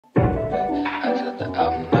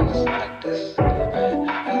album not gonna sound like this.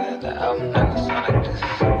 Right? The album not gonna sound like this.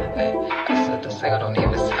 Hey, I said the single don't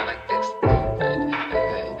even sound like this.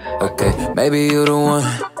 Okay, maybe you the one,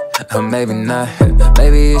 or maybe not.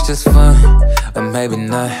 Maybe it's just fun, or maybe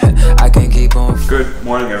not. I can't keep on. Good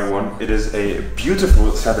morning, everyone. It is a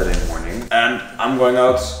beautiful Saturday morning, and I'm going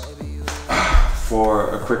out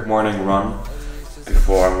for a quick morning run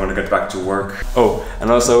before I'm gonna get back to work. Oh, and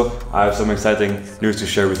also I have some exciting news to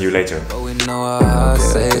share with you later. But we know I'll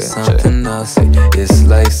say something else. It's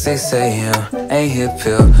like 6 AM, ain't hit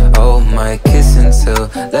pill. Oh my, kiss until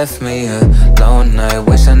left me alone. I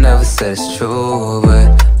wish I never said it's true,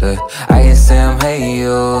 but look, I can say I'm hating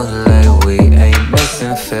you like we ain't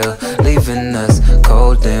missing Phil, leaving us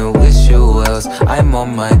cold and wish you wells. I'm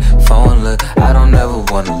on my phone, look, I don't ever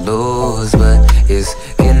wanna lose, but it's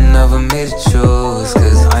getting over me to choose,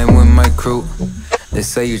 cause I'm with my crew. They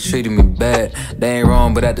say you treated me bad, they ain't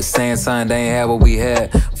wrong, but at the same time they ain't had what we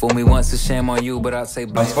had. Fool me once, it's shame on you, but I'd say I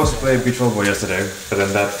was supposed to play beach volleyball yesterday, but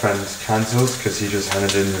then that friend cancelled because he just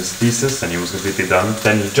handed in his thesis and he was completely done.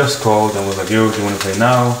 Then he just called and was like, yo, do you want to play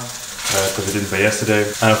now? Because he didn't play yesterday.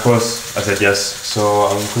 And of course I said yes, so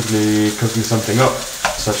I'm quickly cooking something up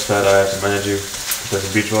such that I have some energy to play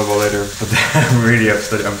some beach volleyball later. But I'm really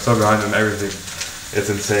upset, I'm so behind on everything. It's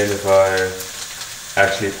insane if I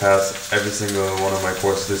actually pass every single one of my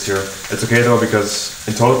courses this year. It's okay though, because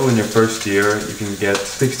in total in your first year you can get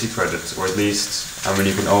 60 credits, or at least, I mean,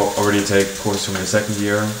 you can already take courses from your second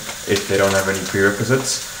year if they don't have any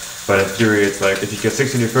prerequisites. But in theory it's like, if you get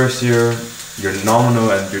 60 in your first year, you're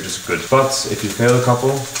nominal and you're just good. But if you fail a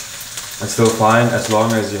couple, it's still fine, as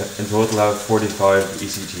long as you in total have 45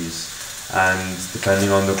 ECTs. And depending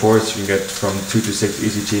on the course, you can get from 2 to 6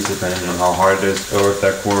 ECTs depending on how hard it is, or if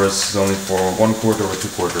that course is only for 1 quarter or 2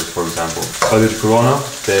 quarters, for example. But with Corona,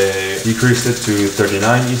 they decreased it to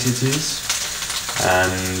 39 ECTs,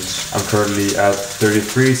 and I'm currently at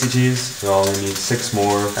 33 ECTs, so I only need 6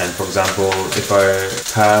 more. And for example, if I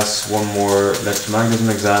pass one more electromagnetism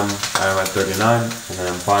exam, I'm at 39, and then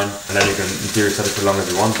I'm fine. And then you can, in theory, set it for as long as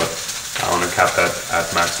you want, but I want to cap that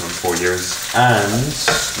at maximum 4 years. And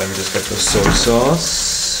let me just get the soy sauce.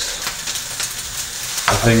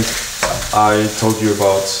 I think I told you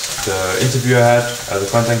about the interview I had as a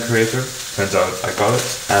content creator. Turns out I got it.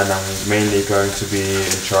 And I'm mainly going to be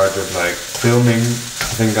in charge of like filming.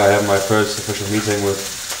 I think I have my first official meeting with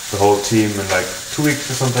the whole team in like 2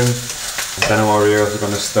 weeks or something. In January we're also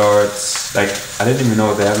going to start, like, I didn't even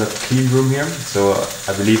know they have like a clean room here. So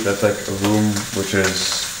I believe that's like a room which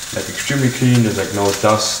is like extremely clean, there's like no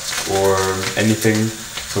dust or anything.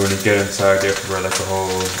 So when you get inside, you have to wear like a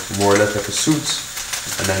whole, more or less like a suit,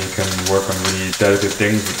 and then you can work on really delicate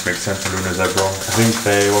things, which makes sense for Lunar Zebra. I think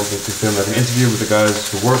they wanted to film like an interview with the guys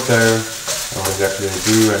who work there, and what exactly they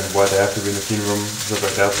do and why they have to be in the clean room, stuff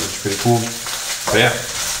like that, which is pretty cool. So yeah,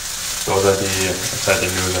 those are the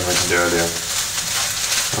exciting news I mentioned earlier.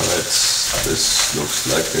 Alright, this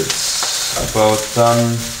looks like it's about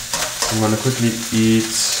done. I'm gonna quickly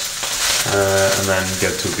eat and then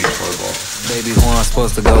get to beach volleyball. Baby, who I'm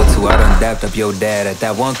supposed to go to? I done dapped up your dad at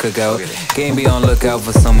that one cookout. Can't be on lookout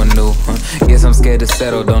for someone new. Guess I'm scared to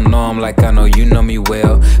settle, don't know him like I know you know me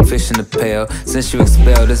well. Fish in the pail, since you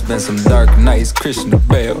expelled, it's been some dark nights, Christian the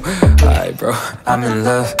Bale. Alright bro, I'm in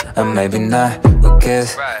love, or maybe not, who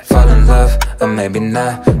cares? Fall in love, or maybe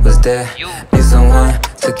not, was there? Need someone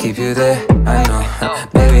to keep you there, I know.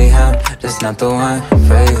 Baby, I'm just not the one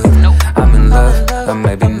for you. I'm in love, or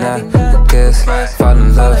maybe not, who cares? Fall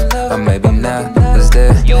in love, or maybe not, was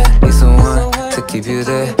there? Need someone to keep you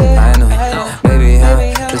there, I know. Baby,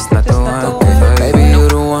 I'm just not the one for you. Maybe you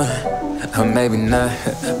the one, or maybe not.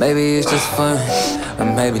 Maybe it's just fun, or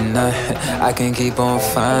maybe not. I can keep on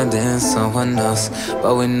finding someone else,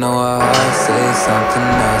 but we know our hearts say something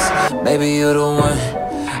else. Maybe you the one,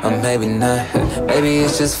 or maybe not. Maybe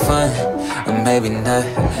it's just fun, or maybe not.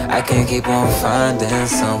 I can't keep on finding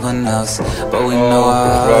someone else, but we know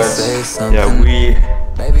our hearts say something. Yeah,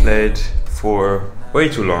 we played for way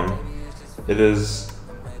too long. It is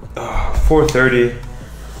 4:30,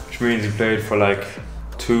 which means we played for like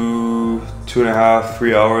 2.5,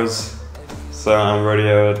 3 hours. So I'm already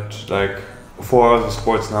at like 4 hours of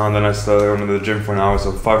sports now, and then I still go to the gym for an hour,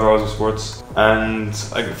 so 5 hours of sports. And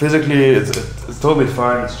like physically, it's totally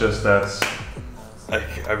fine. It's just that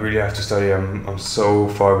like I really have to study. I'm so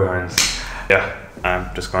far behind. Yeah, I'm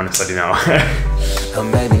just going to study now. Or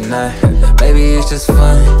maybe not. Maybe it's just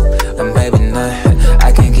fun, or maybe not.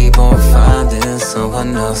 I can keep on finding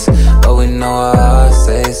someone else, but we know our hearts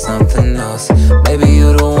say something else. Maybe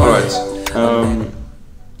you the one. Alright.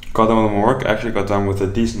 Got done with my work. Actually got done with a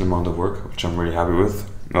decent amount of work, which I'm really happy with.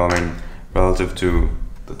 Well, I mean, relative to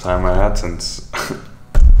the time I had since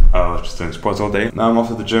I was just doing sports all day. Now I'm off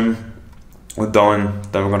to the gym with Darwin,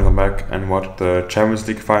 then we're gonna come back and watch the Champions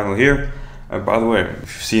League final here. And by the way, if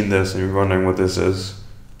you've seen this and you're wondering what this is,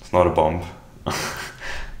 it's not a bomb.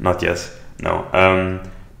 Not yet, no.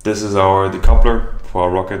 This is our decoupler for our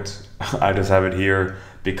rocket. I just have it here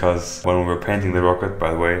because when we were painting the rocket,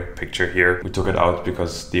 by the way, picture here, we took it out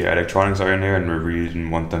because the electronics are in here and we really didn't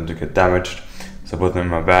want them to get damaged. So I put them in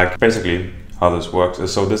my bag. Basically, how this works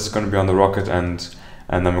is, so this is going to be on the rocket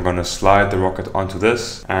and then we're going to slide the rocket onto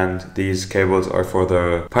this, and these cables are for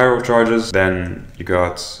the pyro charges. Then you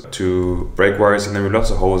got 2 brake wires, and there were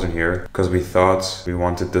lots of holes in here because we thought we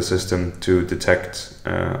wanted the system to detect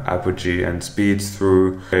apogee and speeds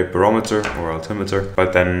through a barometer or altimeter,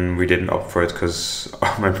 but then we didn't opt for it because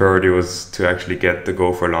my priority was to actually get the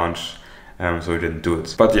go for launch. So we didn't do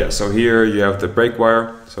it. But yeah, so here you have the brake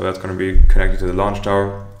wire, so that's going to be connected to the launch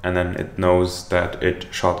tower, and then it knows that it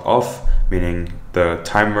shot off, meaning the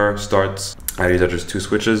timer starts. These are just 2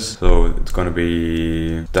 switches, so it's going to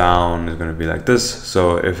be down, it's going to be like this.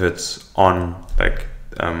 So if it's on, like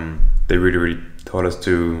they really told us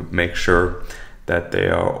to make sure that they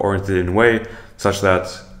are oriented in a way such that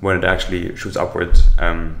when it actually shoots upwards,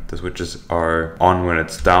 the switches are on when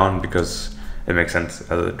it's down, because it makes sense.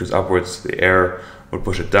 As it goes upwards, the air will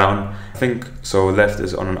push it down. I think so. Left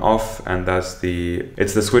is on and off, and it's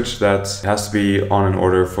the switch that has to be on in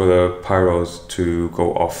order for the pyros to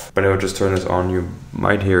go off. But if I just turn this on, you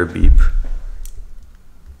might hear a beep.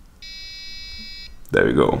 There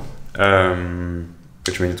we go.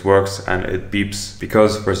 Which means it works, and it beeps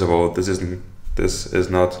because, first of all, this is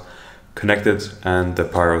not connected, and the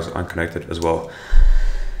pyros aren't connected as well.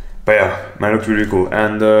 But yeah, man, it looks really cool.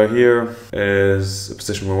 And here is a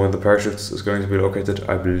position where one of the parachutes is going to be located.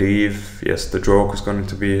 I believe, yes, the drogue is going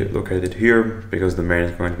to be located here because the main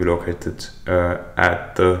is going to be located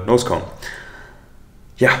at the nose cone.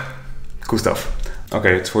 Yeah, cool stuff.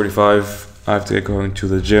 Okay, it's 45. I have to get going to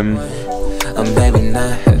the gym. Maybe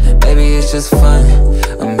not, maybe it's just fun,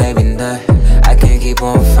 or maybe not. I can't keep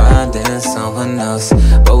on finding someone else,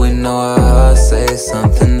 but we know our hearts say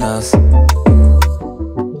something else.